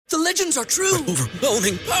The legends are true.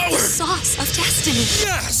 Overwhelming power! Sauce of destiny.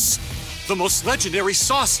 Yes! The most legendary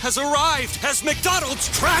sauce has arrived as McDonald's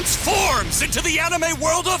transforms into the anime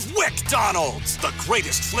world of WickDonald's. The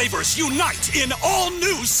greatest flavors unite in all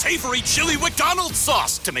new savory chili McDonald's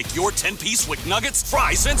sauce to make your 10-piece Wick Nuggets,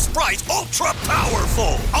 fries, and Sprite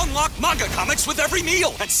ultra-powerful. Unlock manga comics with every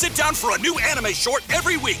meal and sit down for a new anime short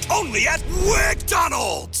every week only at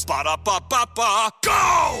WickDonald's. Ba-da-ba-ba-ba,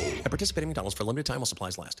 go! At participating McDonald's for a limited time while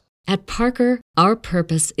supplies last. At Parker, our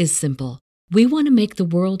purpose is simple. We want to make the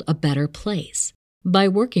world a better place by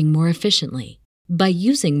working more efficiently, by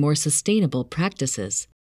using more sustainable practices,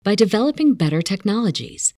 by developing better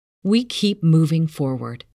technologies. We keep moving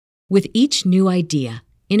forward. With each new idea,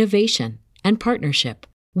 innovation, and partnership,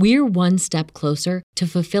 we're one step closer to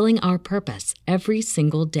fulfilling our purpose every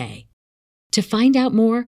single day. To find out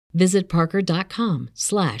more, visit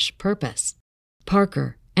parker.com/purpose.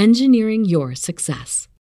 Parker, engineering your success.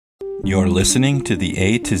 You're listening to the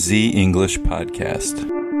A to Z English podcast.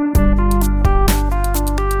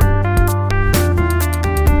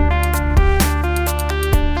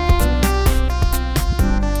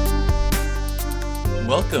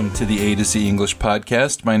 Welcome to the A to Z English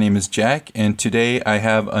podcast. My name is Jack, and today I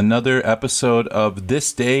have another episode of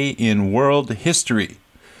This Day in World History.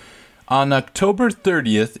 On October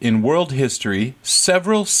 30th in world history,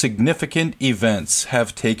 several significant events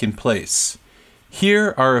have taken place.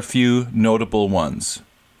 Here are a few notable ones.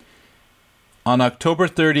 On October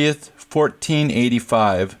 30th,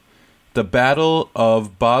 1485, the Battle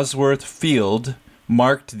of Bosworth Field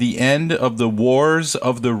marked the end of the Wars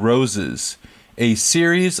of the Roses, a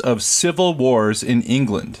series of civil wars in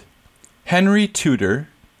England. Henry Tudor,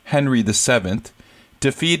 Henry VII,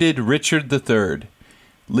 defeated Richard III,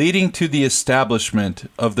 leading to the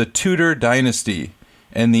establishment of the Tudor dynasty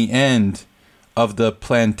and the end of the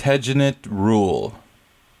Plantagenet rule.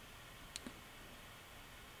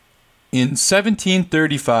 In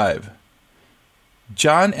 1735,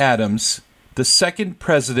 John Adams, the second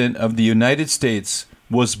president of the United States,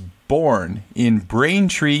 was born in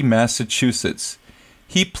Braintree, Massachusetts.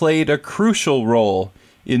 He played a crucial role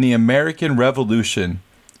in the American Revolution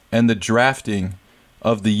and the drafting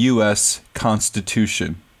of the U.S.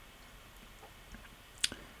 Constitution.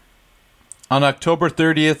 On October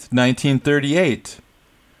 30th, 1938,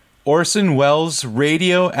 Orson Welles'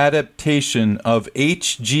 radio adaptation of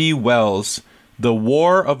H.G. Wells' The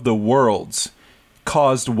War of the Worlds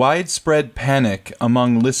caused widespread panic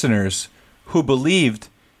among listeners who believed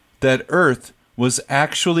that Earth was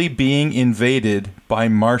actually being invaded by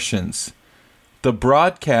Martians. The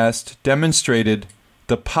broadcast demonstrated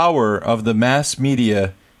the power of the mass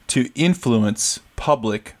media to influence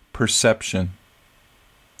public perception.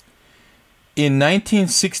 In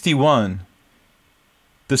 1961,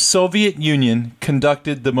 the Soviet Union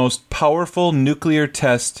conducted the most powerful nuclear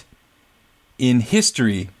test in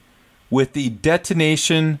history with the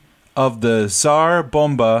detonation of the Tsar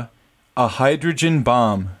Bomba, a hydrogen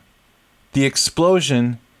bomb. The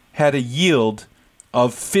explosion had a yield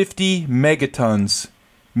of 50 megatons,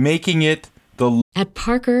 making it the... At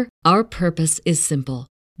Parker, our purpose is simple.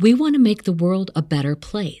 We want to make the world a better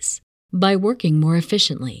place by working more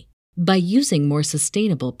efficiently, by using more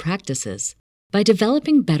sustainable practices, by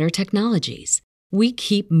developing better technologies. We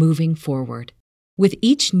keep moving forward. With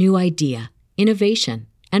each new idea, innovation,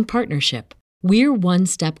 and partnership, we're one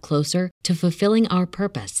step closer to fulfilling our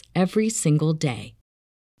purpose every single day.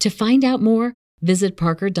 To find out more, visit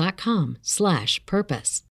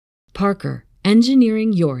parker.com/purpose. Parker,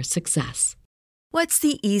 engineering your success. What's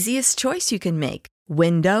the easiest choice you can make?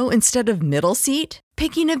 Window instead of middle seat?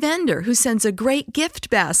 Picking a vendor who sends a great gift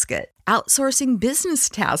basket? Outsourcing business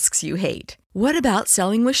tasks you hate? What about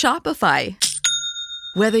selling with Shopify?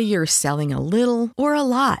 Whether you're selling a little or a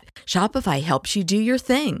lot, Shopify helps you do your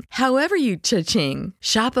thing, however you cha-ching.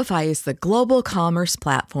 Shopify is the global commerce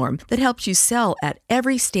platform that helps you sell at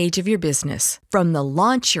every stage of your business. From the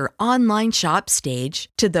launch your online shop stage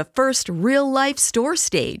to the first real-life store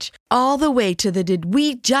stage, all the way to the did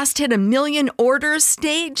we just hit 1 million orders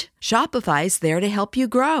stage. Shopify's there to help you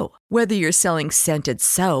grow. Whether you're selling scented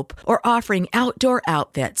soap or offering outdoor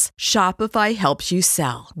outfits, Shopify helps you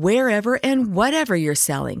sell. Wherever and whatever you're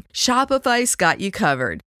selling, Shopify's got you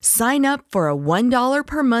covered. Sign up for a $1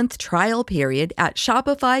 per month trial period at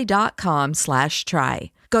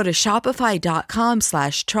shopify.com/try. Go to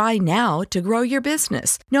shopify.com/try now to grow your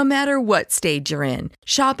business, no matter what stage you're in.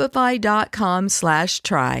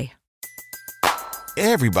 Shopify.com/try.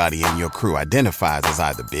 Everybody in your crew identifies as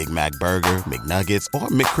either Big Mac Burger, McNuggets, or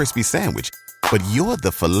McCrispy Sandwich. But you're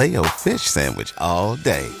the Filet-O-Fish Sandwich all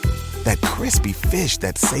day. That crispy fish,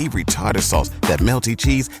 that savory tartar sauce, that melty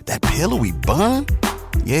cheese, that pillowy bun.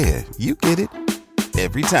 Yeah, you get it.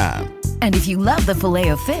 Every time. And if you love the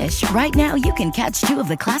Filet-O-Fish, right now you can catch 2 of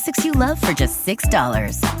the classics you love for just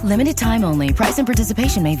 $6. Limited time only. Price and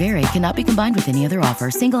participation may vary. Cannot be combined with any other offer.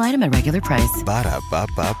 Single item at regular price.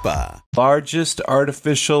 Ba-da-ba-ba-ba. Largest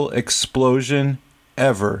artificial explosion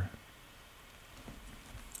ever.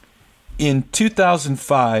 In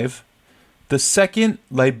 2005, the Second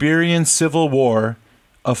Liberian Civil War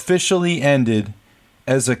officially ended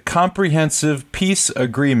as a comprehensive peace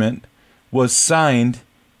agreement was signed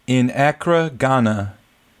in Accra, Ghana.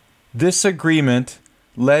 This agreement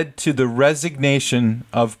led to the resignation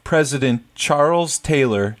of President Charles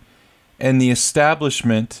Taylor and the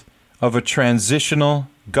establishment of a transitional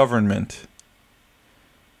government.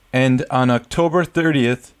 And on October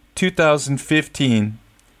 30th, 2015,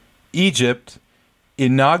 Egypt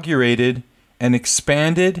inaugurated an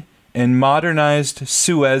expanded and modernized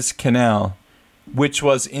Suez Canal, which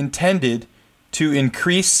was intended to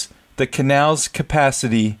increase the canal's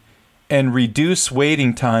capacity and reduce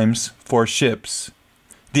waiting times for ships.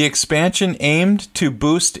 The expansion aimed to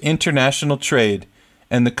boost international trade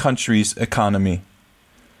and the country's economy.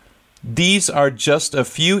 These are just a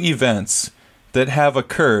few events that have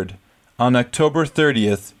occurred on October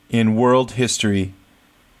 30th in world history.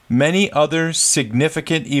 Many other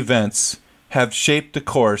significant events have shaped the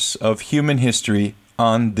course of human history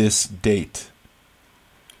on this date.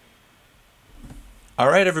 All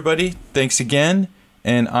right, everybody. Thanks again,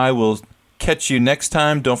 and I will catch you next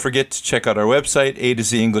time. Don't forget to check out our website,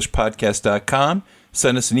 A2ZEnglishPodcast.com.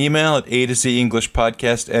 Send us an email at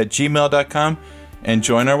ATOZEnglishPodcast@gmail.com and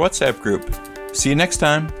join our WhatsApp group. See you next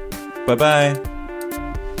time. Bye-bye.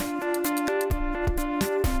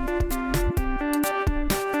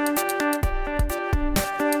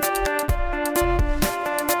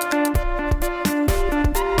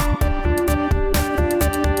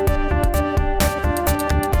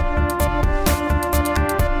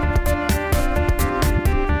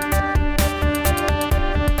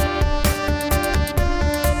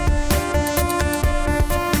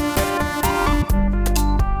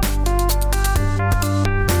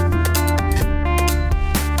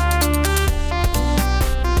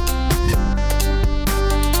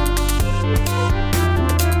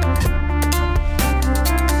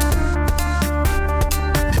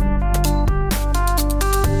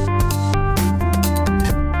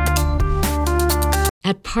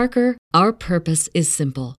 At Parker, our purpose is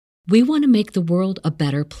simple. We want to make the world a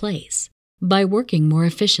better place by working more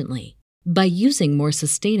efficiently, by using more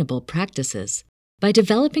sustainable practices, by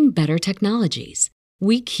developing better technologies.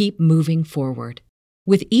 We keep moving forward.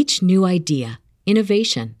 With each new idea,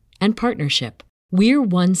 innovation, and partnership, we're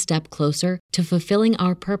one step closer to fulfilling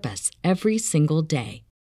our purpose every single day.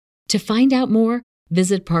 To find out more,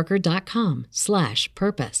 visit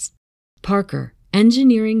parker.com/purpose. Parker,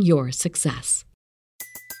 engineering your success.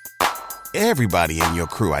 Everybody in your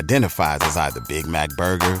crew identifies as either Big Mac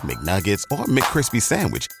Burger, McNuggets, or McCrispy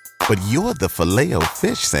Sandwich. But you're the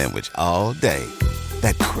Filet-O-Fish Sandwich all day.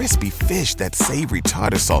 That crispy fish, that savory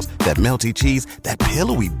tartar sauce, that melty cheese, that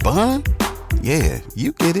pillowy bun. Yeah,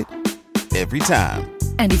 you get it. Every time.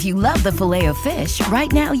 And if you love the Filet-O-Fish, right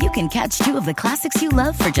now you can catch 2 of the classics you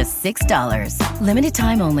love for just $6. Limited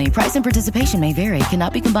time only. Price and participation may vary.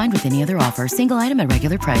 Cannot be combined with any other offer. Single item at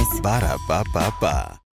regular price. Ba-da-ba-ba-ba.